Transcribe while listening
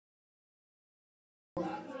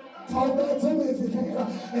Talk back to me if you can.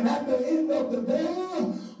 And at the end of the day,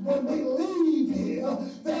 when we leave here,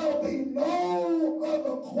 there'll be no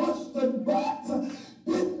other question but,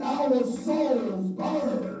 didn't our souls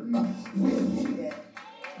burn with it?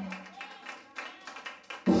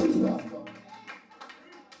 Praise God.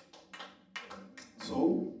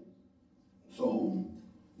 So,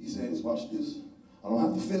 he says, watch this. I don't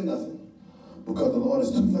have to fear nothing because the Lord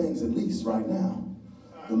is two things at least right now.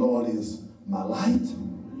 The Lord is my light.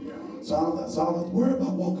 So I don't have to worry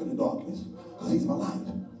about walking in darkness because he's my light.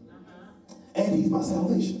 And he's my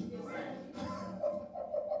salvation.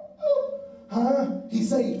 Huh? He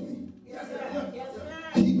saved me.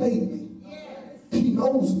 He made me. He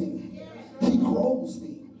knows me. He grows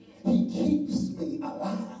me. He keeps me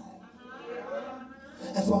alive.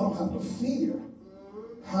 And so I don't have to fear.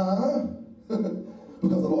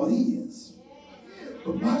 Because the Lord is.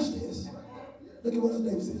 But watch this. Look at what else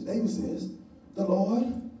David says. David says, the Lord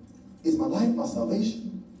is my light, my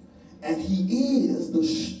salvation, and he is the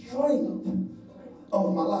strength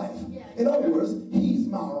of my life. In other words, he's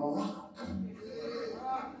my rock.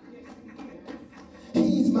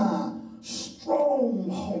 He's my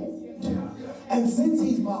stronghold. And since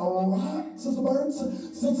he's my rock, Sister Burns,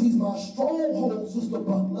 since he's my stronghold, Sister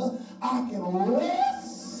Butler, I can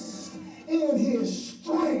rest in his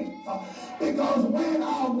strength. Because when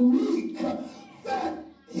I'm weak, that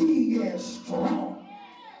he is strong.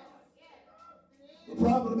 The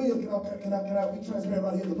problem is, can I be transparent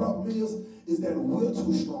right here? The problem is that we're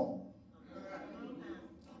too strong.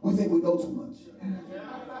 We think we know too much.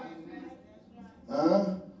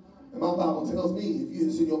 And my Bible tells me, if you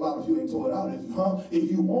didn't see your Bible, if you ain't tore it out, if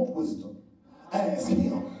you want wisdom, ask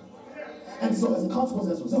him. And so as a consequence,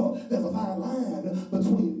 as a result, there's a fine line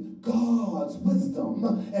between God's wisdom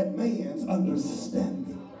and man's understanding.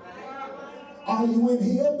 Are you in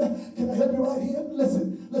here? Can I help you right here?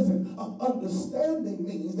 Listen. Understanding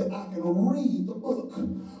means that I can read the book.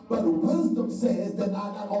 But wisdom says that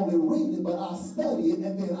I not only read it, but I study it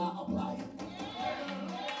and then I apply it.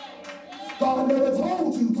 God never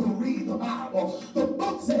told you to read the Bible. The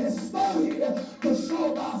book says study to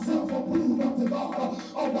show thyself approved unto God.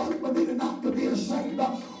 A workman needed not to be ashamed.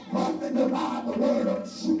 Rightly divide the word of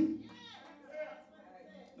truth.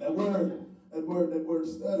 That word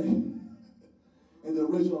study in the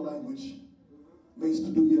original language means to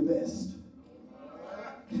do your best.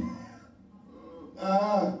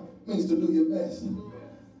 Means to do your best.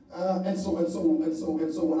 And so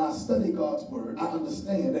when I study God's word, I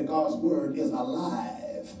understand that God's word is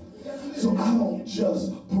alive. So I don't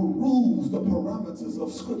just peruse the parameters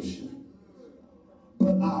of scripture,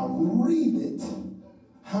 but I read it,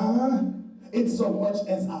 in so much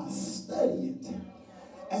as I study it.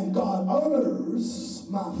 And God honors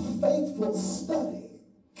my faithful study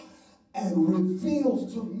and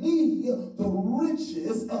reveals to me the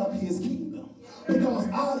riches of his kingdom. Because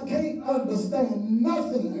I can't understand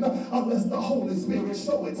nothing unless the Holy Spirit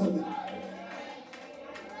show it to me.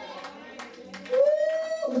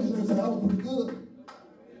 That was pretty good.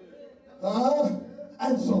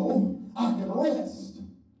 And so I can rest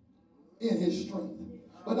in his strength.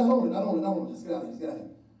 But not only, just get out of here.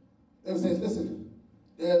 It says, listen,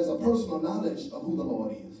 there's a personal knowledge of who the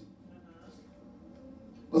Lord is.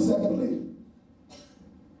 But secondly,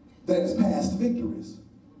 there's past victories.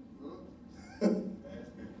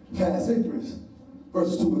 Past victories.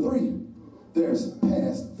 Verses 2 and 3. There's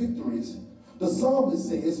past victories. The psalmist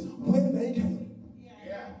says, when they came.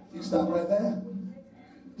 You stop right there.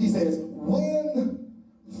 He says, when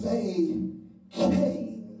they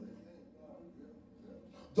came,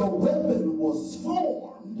 the weapon was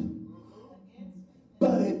formed,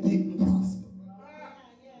 but it didn't prosper.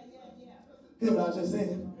 Hear what I just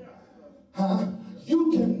said?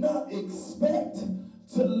 You cannot expect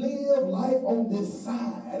to live life on this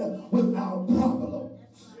side without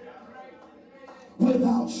problems,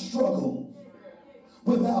 without struggle,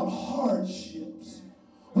 without hardships,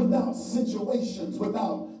 without situations,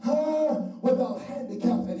 without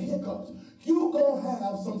handicaps and hiccups. You're going to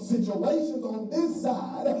have some situations on this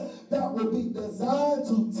side that will be designed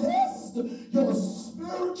to test your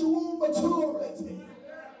spiritual maturity.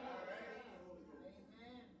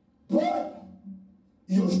 But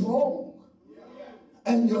you're strong.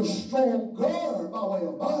 And you're stronger by way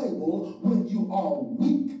of Bible when you are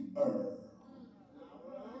weaker.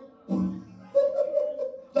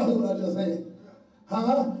 That's what I just said.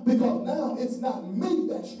 Because now it's not me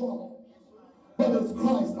that's strong, but it's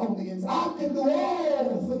Christ on the inside. I can do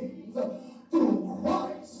all things through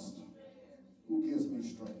Christ who gives me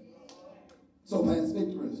strength. So past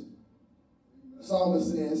victories. The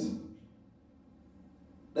psalmist says,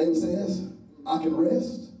 David says, I can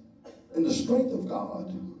rest in the strength of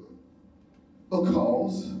God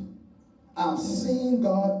because I've seen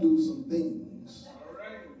God do some things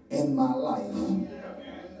in my life.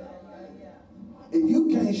 If you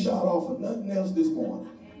can't shout off of nothing else this morning,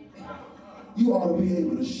 you ought to be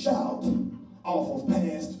able to shout off of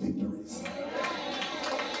past victories.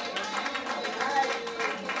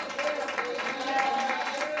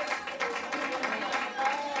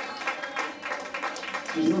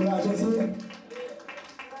 Did you hear what I just said?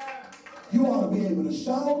 You ought to be able to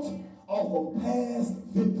shout off of past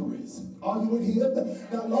victories. Are you in here?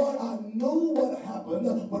 Now, Lord, I knew what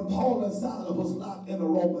happened when Paul and Silas was locked in a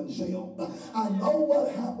Roman jail. I know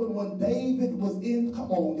what happened when David was in,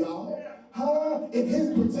 come on, y'all. In his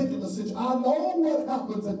particular situation, I know what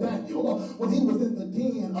happened to Daniel when he was in the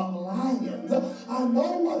den of lions. I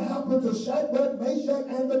know what happened to Shadrach, Meshach,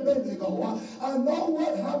 and Abednego. I know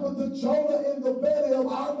what happened to Jonah in the belly of,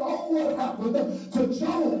 I know what happened to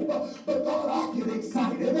Job. But God, I get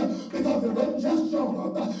excited because it wasn't just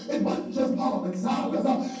Jonah. It wasn't just Paul and Silas.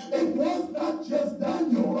 It was not just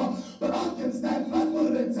Daniel. But I can stand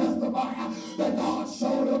flat-footed and testify that God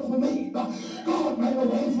showed up for me. God made a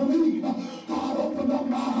way for me. God opened up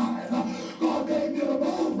my eyes. God gave me the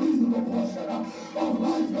most reasonable portion of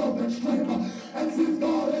life, health, and strength. And since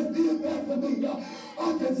God has did that for me,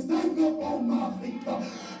 I can stand up on my feet,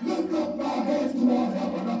 lift up my hands toward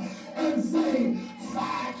heaven, and say,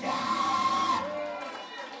 thank God.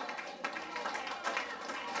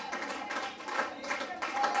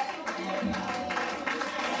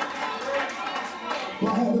 Do I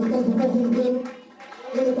have any thankful folk in the building?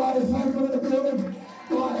 Anybody thankful in the building?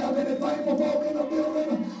 Do I have any thankful folk in the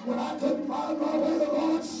building? When I couldn't find my way, the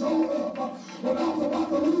Lord showed up. When I was about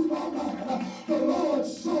to lose my mind, the Lord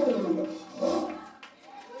showed up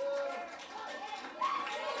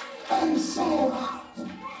and showed out.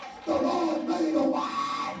 The Lord made a way.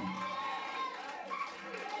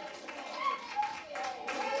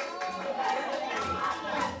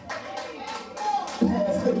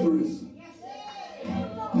 Past victories.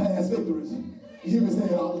 Past victories. You hear me say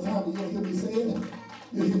it all the time, but you don't hear me say it.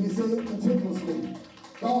 You hear me say it continuously.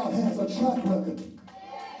 God has a track record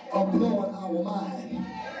of blowing our mind.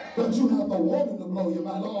 But you have to want him to blow your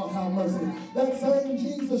mind. Lord, have mercy. That same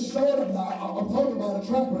Jesus showed up. I'm talking about a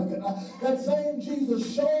track record. That same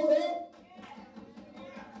Jesus showed up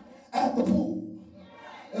at the pool.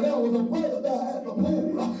 And there was a brother there at the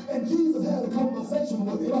pool, and Jesus had a conversation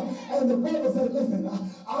with him, and the brother said, listen,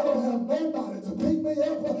 I don't have nobody to pick me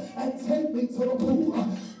up and take me to the pool.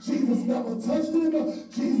 Jesus never touched him.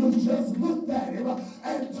 Jesus just looked at him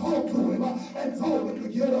and talked to him and told him to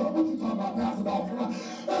get up. What you talking about, Pastor Dolphin?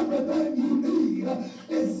 Everything you need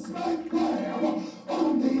is smack bam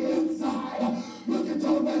on the inside. Look at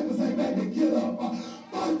your neighbor and say, baby, get up.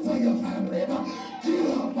 Fight for your family. Get up.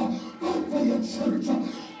 Fight for your church.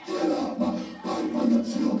 Get up. Fight for your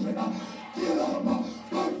children. Get up.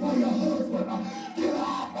 Fight for your husband. Get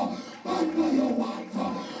up. Fight for your wife.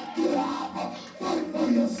 Get up. Fight for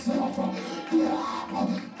yourself. Get up.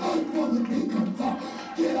 Fight for the deacons.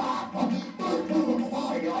 Get up. Fight for the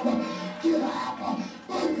choir. Get up.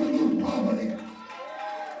 Fight for new poverty.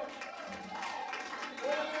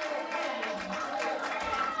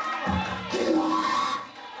 Get up.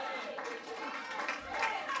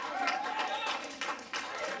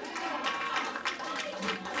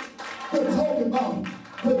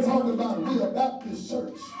 We're talking about we a Baptist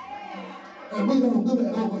church, and we don't do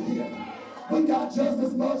that over here. We got just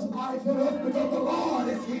as much life in us because the Lord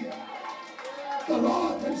is here. The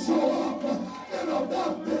Lord can show up in a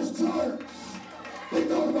Baptist church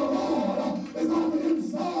because the Lord is on the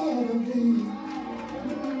inside of me.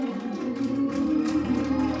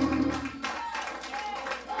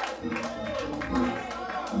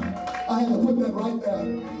 I had to put that right there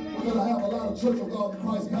because I have a lot of Church of God in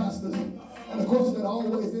Christ pastors. And the question that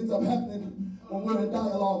always ends up happening when we're in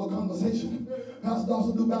dialogue or conversation, Pastor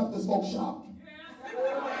Dawson, do Baptist folks shout?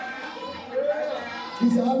 He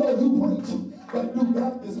said, I know you preach, but do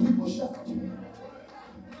Baptist people shout? You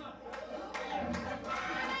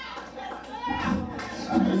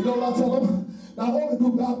know what I tell them? Not only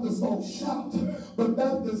do Baptist folks shout, but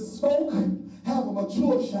Baptist folk have a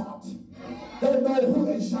mature shout. They know who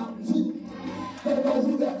they shouting to. They know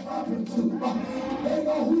who they're clapping to. They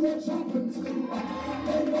know who they're jumping to.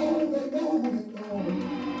 They know.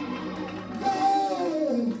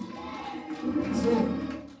 So,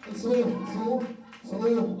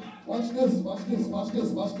 watch this.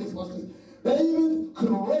 David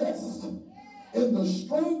could rest in the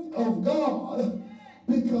strength of God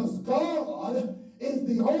because God is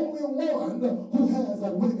the only one who has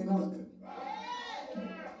a winning record.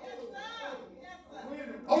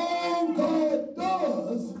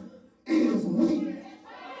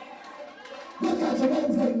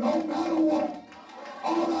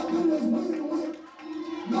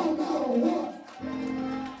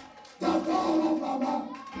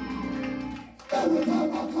 Every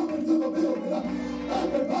time I come into the building,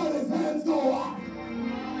 everybody's hands go up.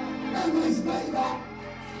 And they stay there.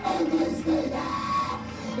 And they stay there.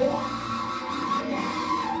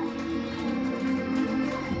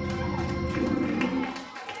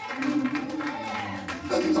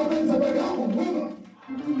 Look at your name and say, baby, I'm a winner.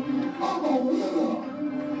 I'm a winner.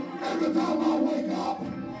 Every time I wake up,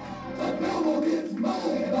 the devil gets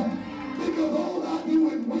mad because all I do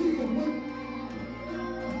is win.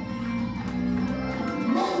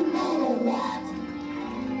 No matter what,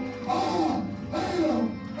 I am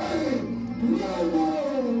a winner.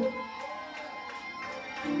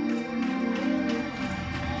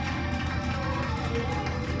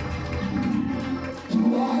 Do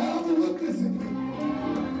I have a witness in me?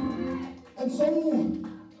 And so,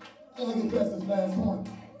 I gotta get past this last point.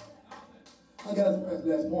 I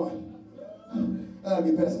gotta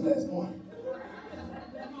get past the last point.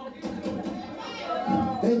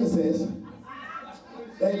 David says,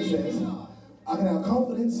 I can have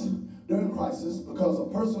confidence during crisis because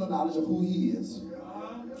of personal knowledge of who he is.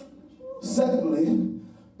 Secondly,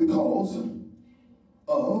 because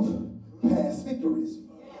of past victories.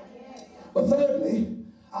 But thirdly,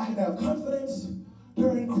 I can have confidence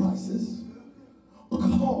during crisis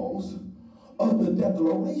because of the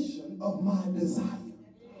declaration of my desire.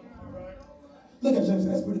 Look at James,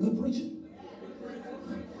 that's pretty good preaching.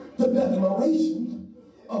 The declaration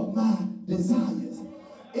of my desires.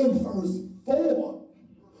 In verse 4,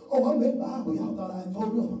 I'm in Bible. Y'all thought I had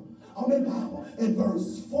folded up. I'm in Bible. In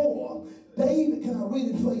verse 4, David, can I read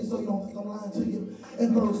it for you so you don't think I'm lying to you?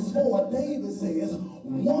 In verse 4, David says,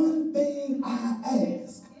 one thing I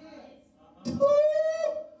ask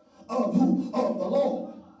of who? Of the Lord.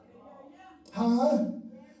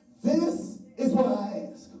 This is what I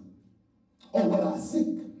ask, or what I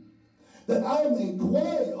seek, that I may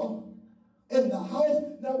dwell in the house.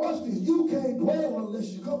 Now watch this. You can't dwell unless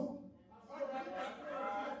you come.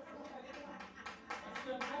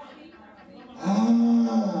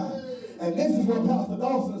 And this is what Pastor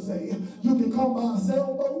Dawson said. You can come by a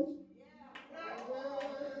sailboat.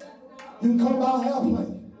 You can come by an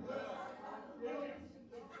airplane.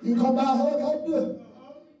 You can come by a helicopter.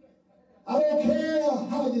 I don't care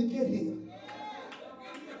how you get here.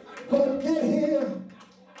 But get here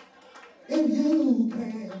if you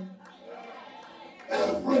can.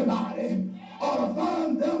 Everybody ought to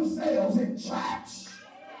find themselves in church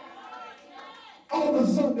on a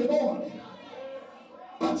Sunday morning.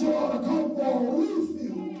 But you ought to come for a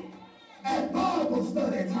refuel at Bible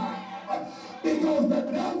study time. Because the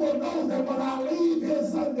devil knows that when I leave here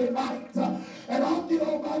Sunday night and I get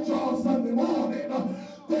on my job Sunday morning,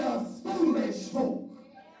 there's foolish folk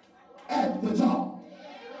at the job.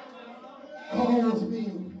 Calls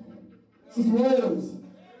me, Sister Rose,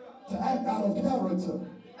 to act out of character.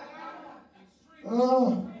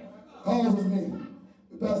 Causes me.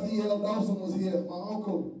 Pastor E.L. Dawson was here, my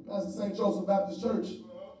uncle, Pastor St. Joseph Baptist Church.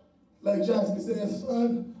 Lake Jackson, he says,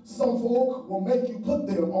 son, some folk will make you put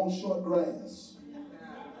them on short grass.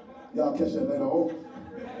 Y'all catch that later on.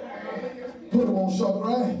 Put them on short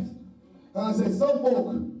grass. And I say, some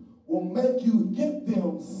folk will make you get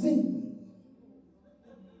them singing.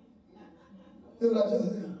 Hear what I just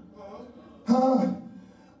said?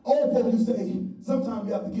 Old folk, you say, sometimes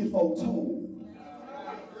you have to get folk told.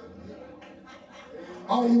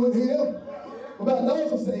 Are you in here? But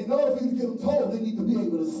those are saying, in order for you to get them told, they need to be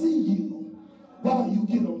able to see you while you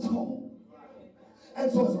get them told.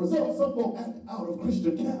 And so as a result, some folk act out of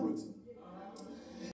Christian character.